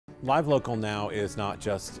Live Local Now is not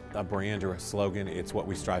just a brand or a slogan, it's what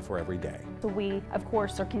we strive for every day. So we, of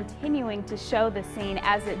course, are continuing to show the scene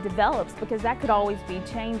as it develops because that could always be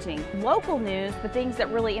changing. Local news, the things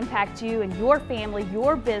that really impact you and your family,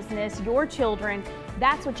 your business, your children,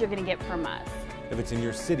 that's what you're going to get from us. If it's in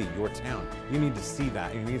your city, your town, you need to see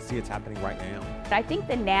that. You need to see it's happening right now. I think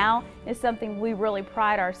the now is something we really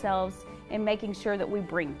pride ourselves in making sure that we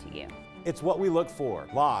bring to you. It's what we look for.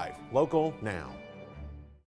 Live, Local Now.